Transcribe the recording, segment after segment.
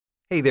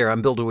Hey there,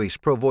 I'm Bill DeWeese,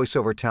 pro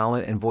voiceover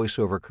talent and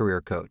voiceover career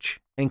coach.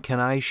 And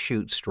can I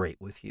shoot straight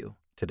with you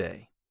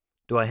today?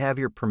 Do I have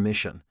your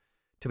permission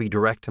to be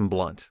direct and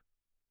blunt?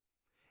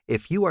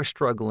 If you are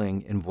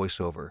struggling in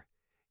voiceover,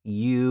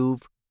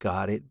 you've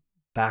got it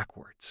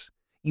backwards.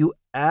 You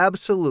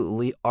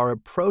absolutely are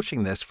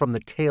approaching this from the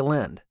tail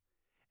end.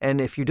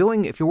 And if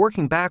you're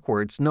working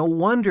backwards, no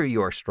wonder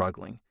you're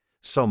struggling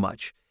so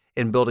much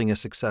in building a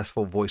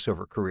successful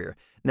voiceover career.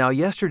 Now,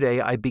 yesterday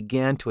I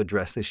began to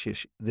address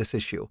this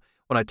issue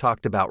when I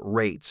talked about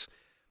rates.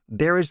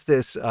 There is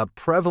this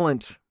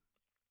prevalent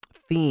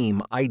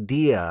theme,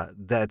 idea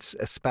that's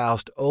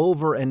espoused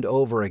over and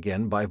over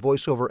again by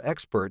voiceover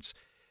experts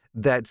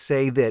that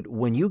say that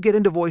when you get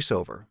into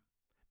voiceover,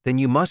 then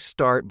you must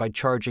start by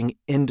charging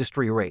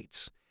industry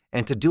rates.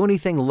 And to do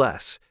anything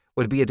less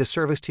would be a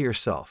disservice to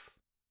yourself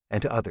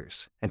and to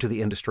others and to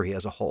the industry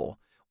as a whole,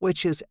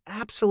 which is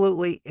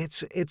absolutely,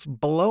 it's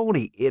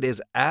baloney. It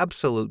is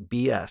absolute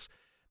BS.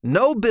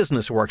 No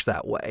business works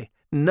that way.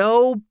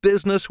 No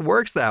business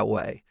works that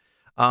way.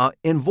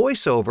 In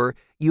voiceover,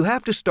 you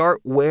have to start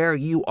where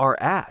you are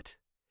at.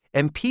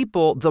 And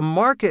people, the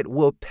market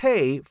will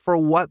pay for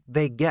what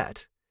they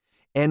get.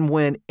 And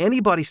when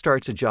anybody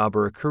starts a job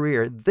or a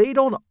career, they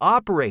don't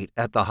operate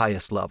at the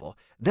highest level.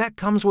 That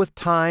comes with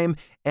time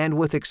and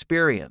with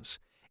experience.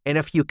 And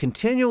if you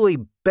continually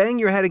bang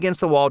your head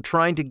against the wall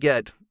trying to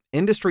get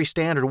industry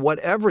standard,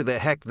 whatever the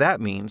heck that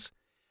means,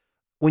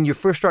 when you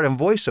first start in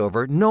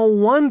voiceover, no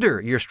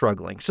wonder you're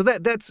struggling. So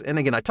and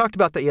again, I talked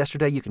about that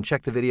yesterday. You can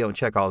check the video and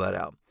check all that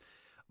out.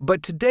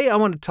 But today I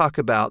want to talk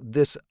about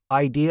this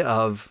idea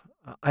of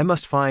I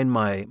must find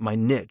my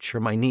niche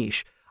or my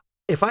niche.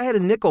 If I had a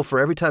nickel for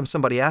every time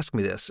somebody asked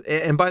me this,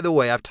 and by the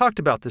way, I've talked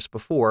about this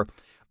before,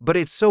 but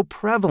it's so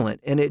prevalent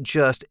and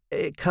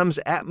it comes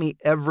at me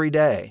every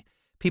day.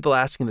 People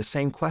asking the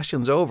same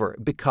questions over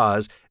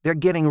because you're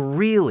getting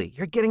really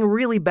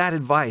bad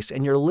advice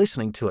and you're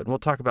listening to it. And we'll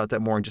talk about that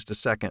more in just a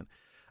second.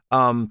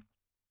 But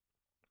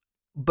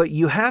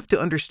you have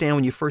to understand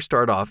when you first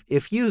start off,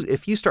 if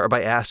you start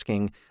by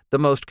asking the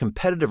most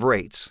competitive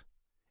rates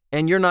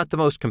and you're not the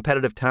most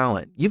competitive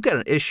talent, you've got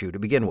an issue to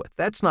begin with.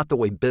 That's not the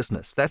way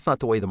that's not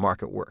the way the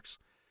market works.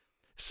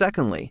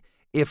 Secondly,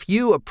 if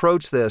you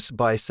approach this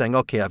by saying,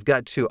 okay, I've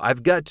got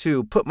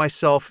to put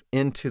myself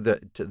into the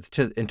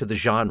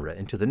genre,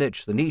 into the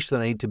niche that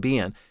I need to be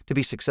in to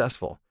be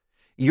successful,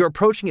 you're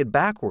approaching it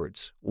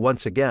backwards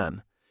once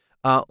again.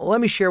 Let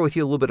me share with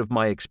you a little bit of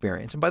my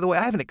experience. And by the way,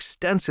 I have an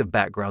extensive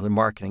background in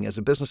marketing as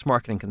a business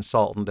marketing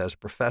consultant, as a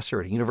professor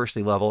at a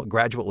university level,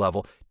 graduate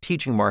level,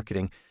 teaching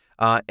marketing,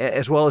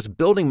 as well as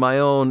building my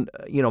own,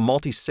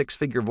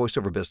 multi-six-figure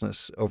voiceover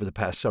business over the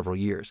past several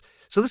years.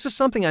 So this is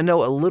something I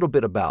know a little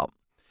bit about.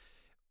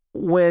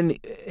 When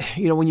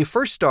you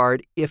first start,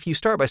 if you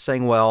start by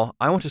saying, well,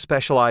 I want to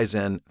specialize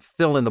in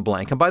fill in the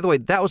blank. And by the way,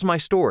 that was my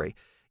story.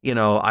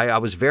 I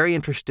was very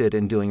interested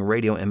in doing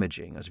radio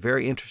imaging. I was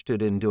very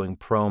interested in doing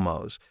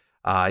promos.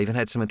 I even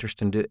had some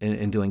interest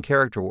in doing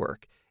character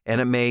work.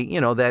 And it may,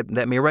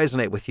 that may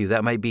resonate with you.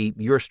 That might be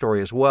your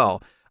story as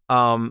well.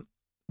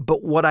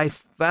 But what I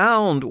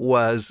found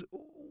was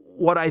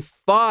what I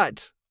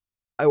thought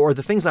or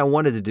the things I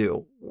wanted to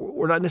do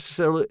were not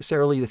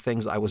necessarily the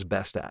things I was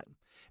best at.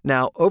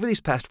 Now, over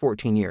these past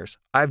 14 years,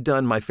 I've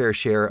done my fair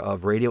share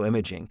of radio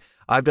imaging.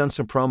 I've done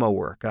some promo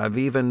work. I've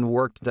even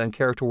done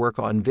character work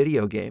on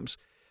video games.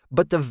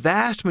 But the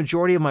vast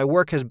majority of my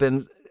work has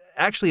been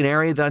actually an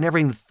area that I never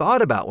even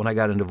thought about when I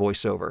got into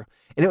voiceover.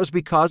 And it was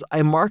because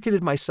I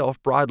marketed myself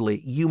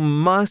broadly. You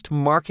must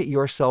market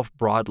yourself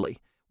broadly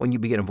when you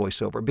begin in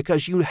voiceover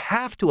because you've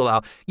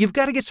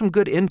got to get some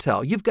good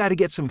intel. You've got to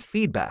get some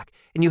feedback.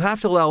 And you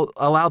have to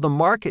allow the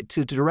market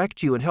to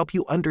direct you and help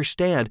you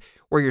understand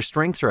where your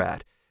strengths are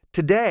at.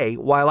 Today,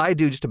 while I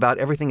do just about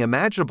everything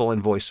imaginable in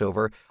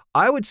voiceover,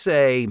 I would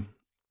say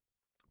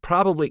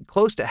probably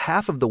close to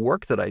half of the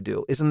work that I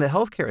do is in the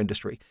healthcare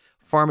industry,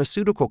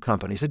 pharmaceutical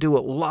companies. I do a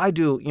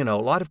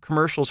lot of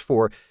commercials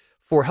for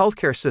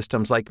healthcare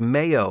systems like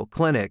Mayo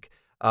Clinic,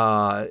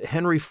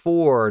 Henry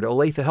Ford,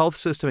 Olathe Health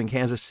System in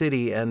Kansas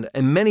City, and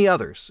many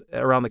others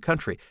around the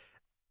country.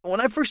 When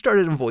I first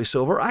started in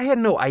voiceover, I had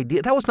no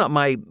idea. That was not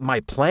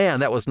my plan.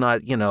 That was not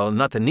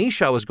the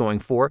niche I was going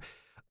for.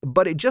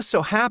 But it just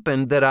so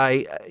happened that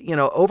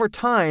over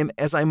time,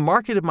 as I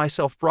marketed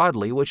myself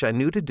broadly, which I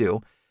knew to do,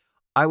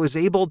 I was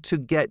able to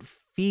get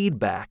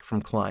feedback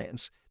from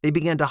clients. They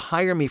began to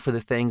hire me for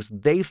the things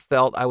they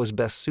felt I was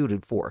best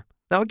suited for.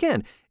 Now,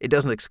 again, it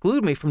doesn't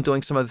exclude me from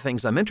doing some other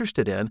things I'm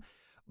interested in.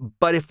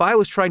 But if I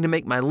was trying to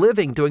make my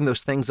living doing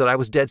those things that I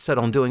was dead set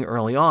on doing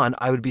early on,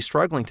 I would be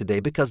struggling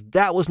today because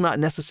that was not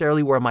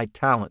necessarily where my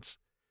talents,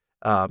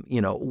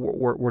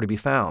 were to be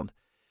found.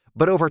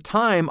 But over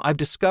time, I've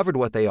discovered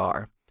what they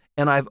are.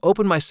 And I've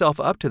opened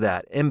myself up to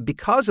that. And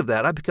because of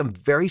that, I've become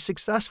very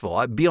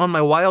successful, beyond my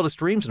wildest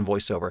dreams in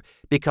voiceover,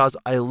 because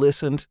I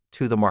listened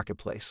to the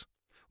marketplace.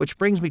 Which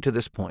brings me to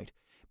this point.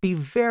 Be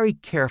very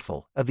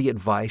careful of the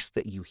advice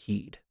that you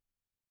heed.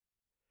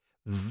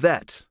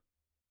 Vet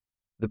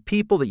The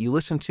people that you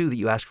listen to, that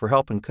you ask for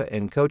help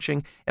in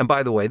coaching, and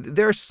by the way,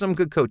 there's some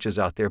good coaches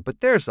out there, but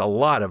there's a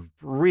lot of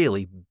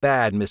really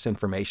bad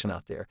misinformation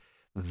out there.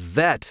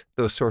 Vet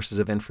those sources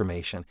of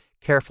information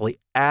carefully.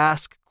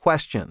 Ask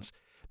questions.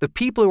 The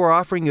people who are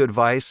offering you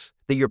advice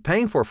that you're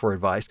paying for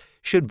advice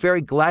should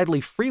very gladly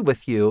share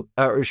with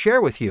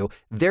you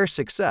their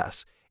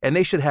success. And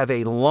they should have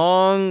a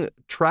long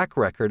track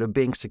record of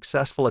being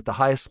successful at the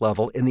highest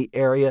level in the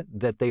area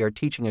that they are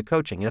teaching and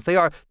coaching. And if they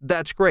are,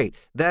 that's great.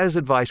 That is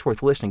advice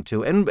worth listening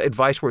to and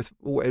advice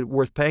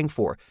worth paying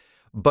for.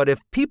 But if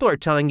people are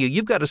telling you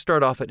you've got to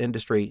start off at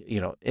industry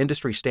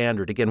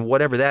standard, again,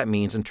 whatever that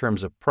means in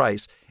terms of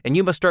price, and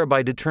you must start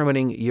by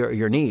determining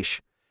your niche,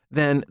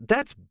 then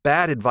that's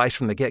bad advice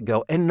from the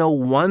get-go, and no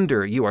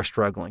wonder you are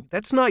struggling.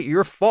 That's not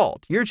your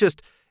fault. You're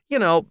just,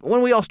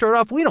 when we all start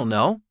off, we don't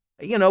know.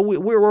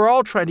 We're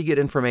all trying to get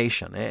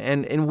information,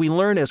 and we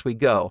learn as we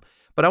go.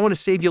 But I want to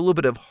save you a little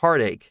bit of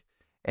heartache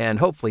and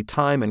hopefully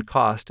time and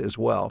cost as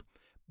well.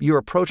 You're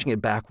approaching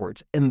it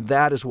backwards, and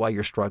that is why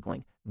you're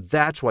struggling.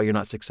 That's why you're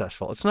not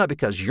successful. It's not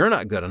because you're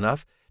not good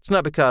enough. It's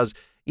not because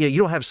you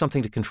don't have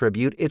something to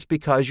contribute. It's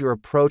because you're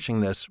approaching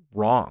this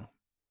wrong,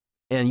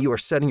 and you are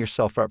setting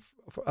yourself up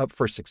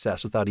for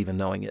success without even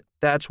knowing it.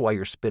 That's why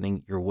you're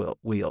spinning your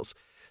wheels.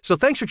 So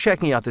thanks for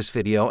checking out this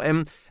video,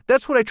 and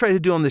that's what I try to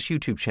do on this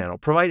YouTube channel,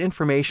 provide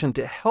information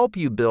to help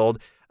you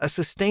build a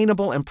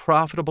sustainable and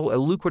profitable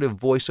and lucrative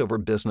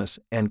voiceover business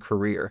and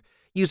career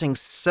using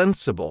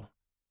sensible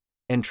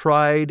and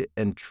tried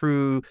and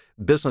true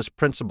business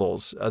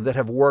principles that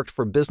have worked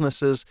for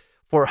businesses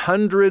for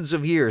hundreds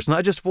of years,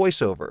 not just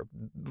voiceover.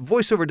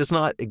 Voiceover does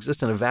not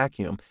exist in a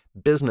vacuum.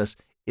 Business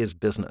is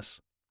business.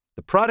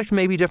 The product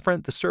may be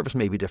different, the service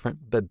may be different,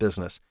 but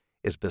business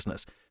is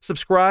business.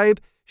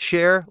 Subscribe,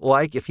 share,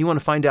 like. If you want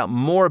to find out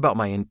more about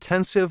my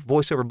intensive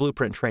voiceover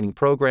blueprint training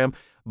program,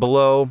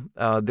 below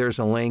there's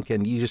a link,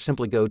 and you just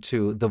simply go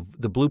to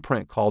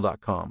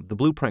theblueprintcall.com,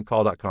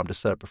 theblueprintcall.com to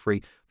set up a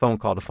free phone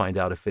call to find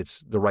out if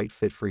it's the right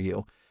fit for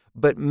you.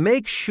 But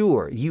make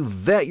sure you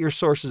vet your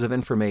sources of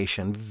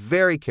information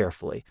very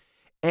carefully.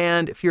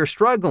 And if you're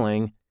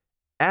struggling,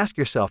 ask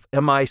yourself,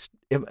 am I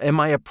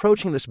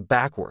approaching this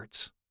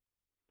backwards?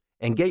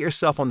 And get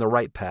yourself on the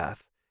right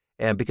path.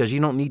 And because you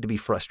don't need to be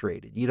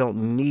frustrated. You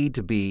don't need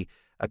to be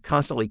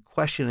constantly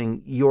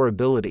questioning your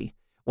ability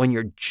when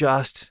you're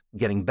just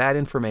getting bad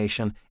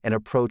information and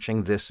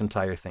approaching this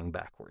entire thing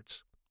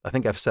backwards. I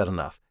think I've said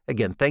enough.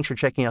 Again, thanks for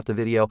checking out the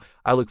video.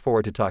 I look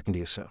forward to talking to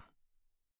you soon.